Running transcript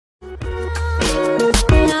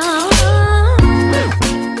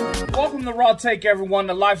the Raw Take, everyone,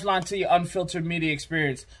 the lifeline to your unfiltered media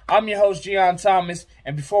experience. I'm your host, Gian Thomas,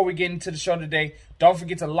 and before we get into the show today, don't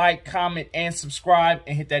forget to like, comment, and subscribe,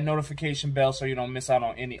 and hit that notification bell so you don't miss out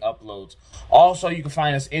on any uploads. Also, you can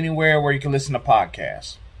find us anywhere where you can listen to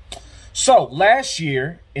podcasts. So, last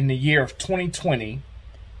year, in the year of 2020,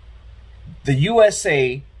 the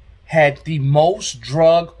USA had the most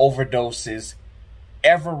drug overdoses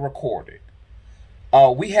ever recorded.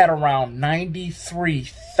 We had around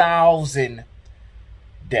 93,000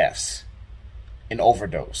 deaths in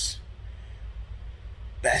overdose.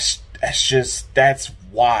 That's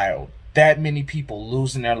wild. That many people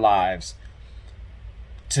losing their lives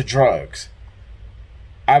to drugs.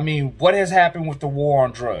 I mean, what has happened with the war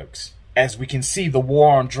on drugs? As we can see, the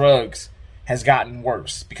war on drugs has gotten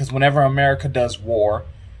worse because whenever America does war,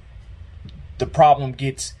 the problem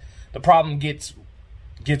gets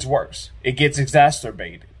worse. It gets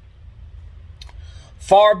exacerbated.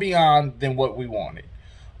 Far beyond than what we wanted.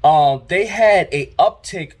 They had an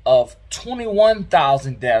uptick of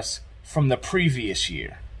 21,000 deaths from the previous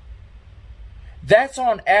year. That's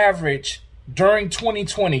on average during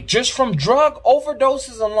 2020, just from drug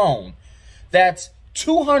overdoses alone. That's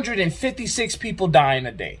 256 people dying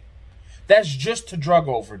a day. That's just to drug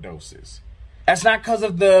overdoses. That's not because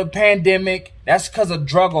of the pandemic. That's because of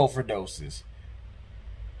drug overdoses.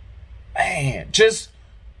 Man,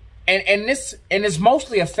 and it's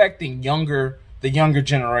mostly affecting the younger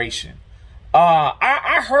generation.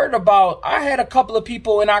 I had a couple of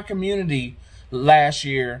people in our community last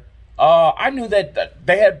year. I knew that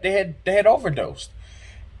they had overdosed,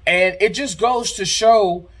 and it just goes to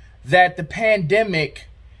show that the pandemic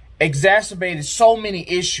exacerbated so many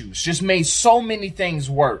issues, just made so many things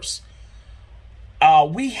worse.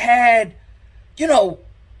 We had,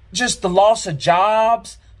 just the loss of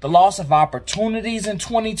jobs, the loss of opportunities in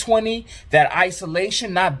 2020, that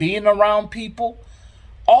isolation, not being around people,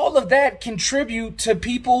 all of that contribute to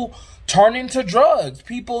people turning to drugs,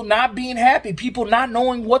 people not being happy, people not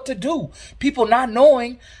knowing what to do, people not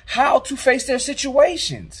knowing how to face their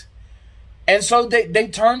situations. And so they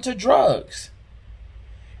turn to drugs.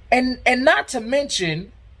 And not to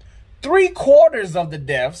mention, 3/4 of the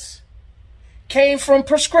deaths came from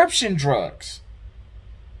prescription drugs.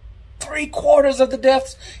 3/4 of the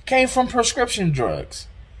deaths came from prescription drugs.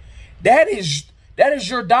 That is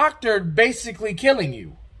your doctor basically killing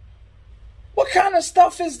you. What kind of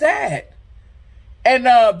stuff is that? And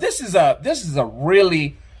this is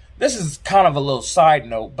kind of a little side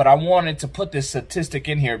note, but I wanted to put this statistic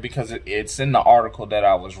in here because it's in the article that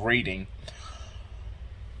I was reading.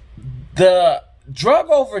 The drug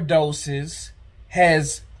overdoses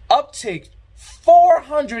has upticked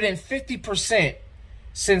 450%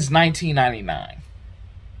 since 1999.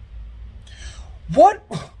 What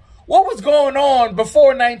was going on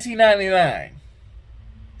before 1999?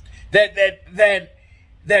 That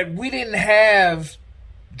we didn't have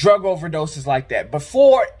drug overdoses like that.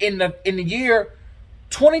 Before, in the year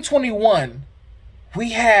 2021,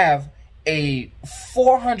 we have a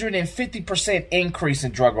 450% increase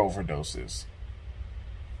in drug overdoses.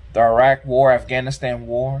 The Iraq War, Afghanistan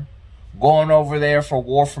War, going over there for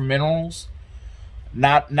war for minerals.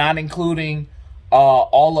 Not including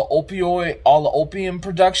all the opium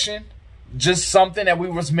production. Just something that we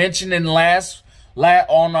was mentioning on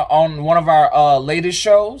one of our latest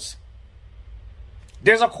shows.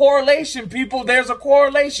 There's a correlation, people. There's a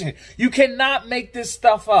correlation. You cannot make this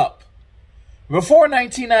stuff up. Before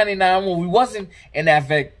 1999, when we wasn't in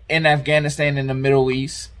Afghanistan in the Middle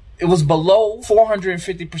East, it was below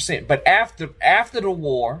 450%. But after the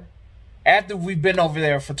war, after we've been over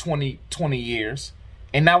there for 20 years,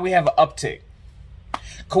 and now we have an uptick.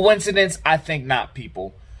 Coincidence? I think not,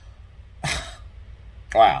 people.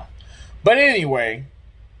 Wow. But anyway,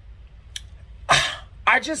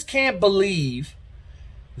 I just can't believe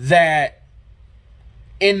that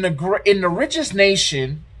in the richest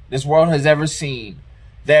nation this world has ever seen,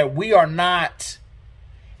 that we are not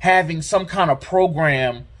having some kind of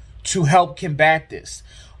program to help combat this.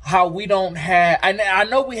 How we don't have, I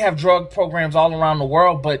know we have drug programs all around the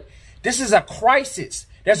world, but this is a crisis.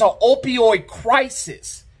 There's an opioid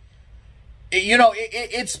crisis.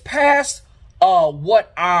 It's past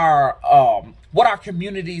what our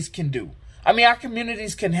communities can do. I mean, our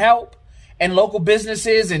communities can help, and local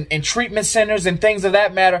businesses and treatment centers and things of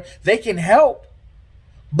that matter, they can help.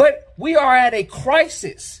 But we are at a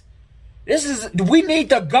crisis. We need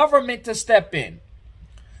the government to step in.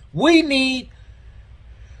 We need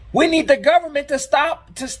the government to stop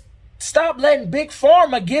letting Big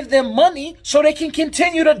Pharma give them money so they can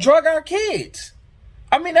continue to drug our kids.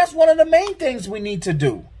 I mean, that's one of the main things we need to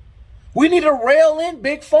do. We need to rail in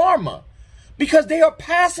Big Pharma. because they are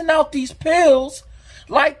passing out these pills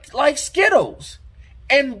like Skittles.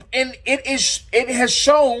 And it has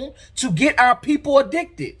shown to get our people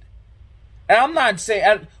addicted. And I'm not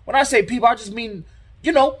saying, when I say people, I just mean,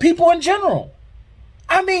 people in general.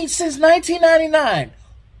 I mean, since 1999,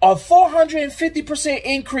 a 450%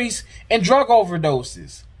 increase in drug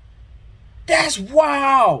overdoses. That's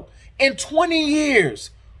wow. In 20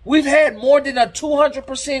 years, we've had more than a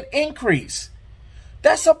 200% increase.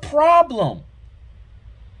 That's a problem.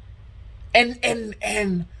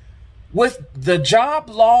 And with the job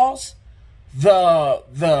loss, the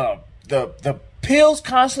pills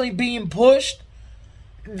constantly being pushed,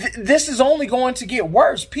 this is only going to get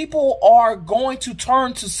worse. People are going to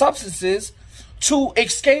turn to substances to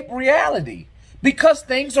escape reality because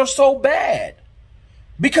things are so bad.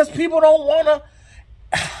 Because people don't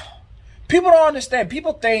understand.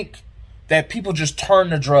 People think that people just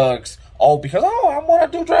turn to drugs because I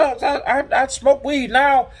want to do drugs. I smoke weed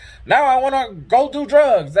now. Now I want to go do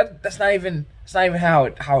drugs. That's not even how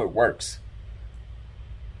it works.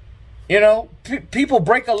 People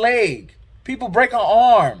break a leg. People break an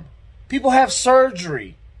arm. People have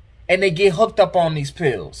surgery, and they get hooked up on these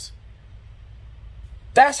pills.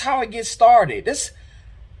 That's how it gets started.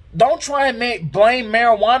 Don't try and blame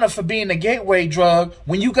marijuana for being a gateway drug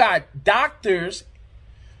when you got doctors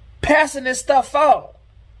passing this stuff out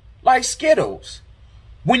like Skittles.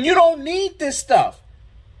 When you don't need this stuff.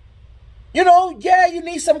 You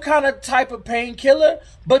need some kind of type of painkiller,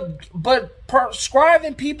 but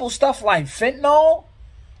prescribing people stuff like fentanyl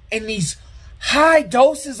and these high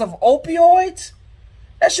doses of opioids,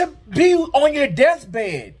 that should be on your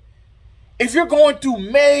deathbed. If you're going through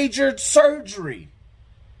major surgery,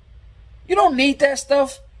 you don't need that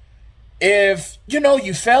stuff. If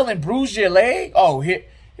you fell and bruised your leg,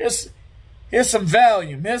 here's some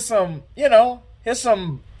Valium, here's some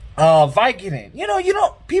Vicodin.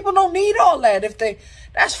 People don't need all that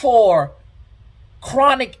that's for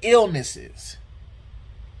chronic illnesses.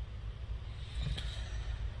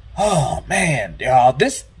 Oh man, y'all,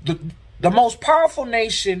 the most powerful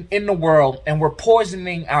nation in the world, and we're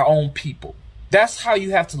poisoning our own people. That's how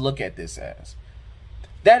you have to look at this as.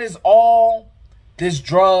 That is all this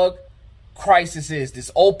drug crisis is,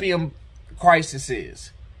 this opium crisis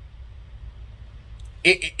is.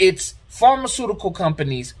 It's pharmaceutical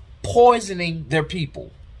companies poisoning their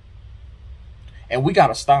people. And we got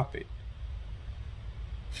to stop it.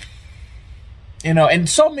 And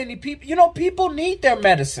so many people, people need their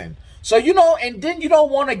medicine. So, and then you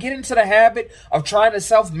don't want to get into the habit of trying to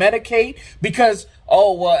self-medicate because,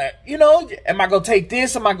 am I going to take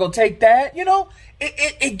this? Am I going to take that?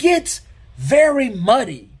 It gets very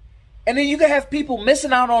muddy. And then you can have people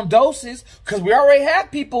missing out on doses because we already have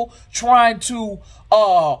people trying to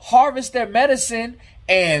harvest their medicine,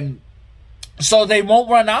 and so they won't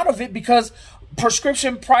run out of it because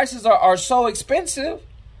prescription prices are so expensive.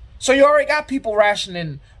 So you already got people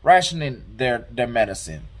rationing their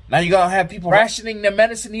medicine. Now you're going to have people rationing their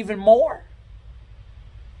medicine even more.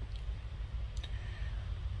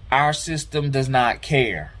 Our system does not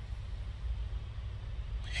care.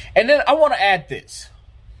 And then I want to add this.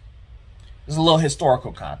 There's a little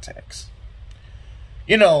historical context.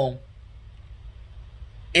 It's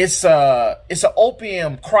an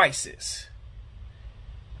opium crisis.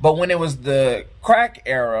 But when it was the crack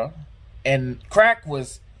era and crack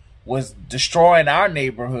was destroying our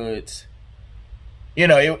neighborhoods,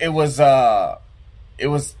 it was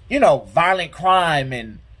violent crime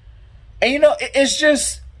and it's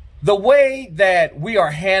just the way that we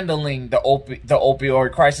are handling the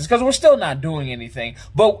opioid crisis, because we're still not doing anything.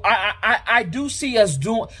 But I do see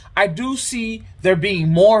there being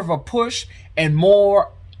more of a push and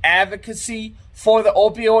more advocacy for the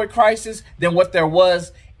opioid crisis than what there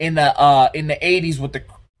was in the 80s with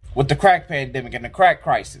the crack pandemic and the crack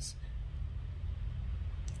crisis.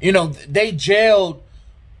 They jailed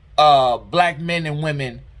black men and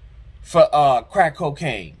women for crack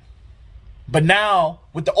cocaine. But now,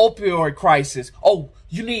 with the opioid crisis,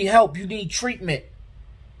 you need help, you need treatment.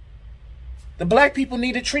 The black people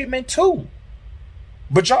needed treatment too.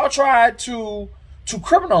 But y'all tried to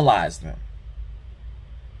criminalize them.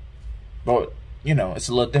 But, it's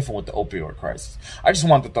a little different with the opioid crisis. I just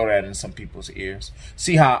wanted to throw that in some people's ears.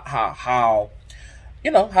 See how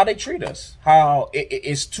they treat us. How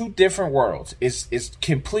it's two different worlds. It's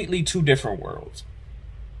completely two different worlds.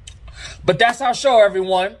 But that's our show,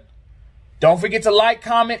 everyone. Don't forget to like,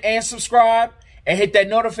 comment, and subscribe. And hit that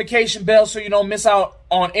notification bell so you don't miss out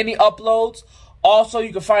on any uploads. Also,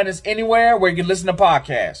 you can find us anywhere where you can listen to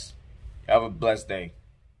podcasts. Have a blessed day.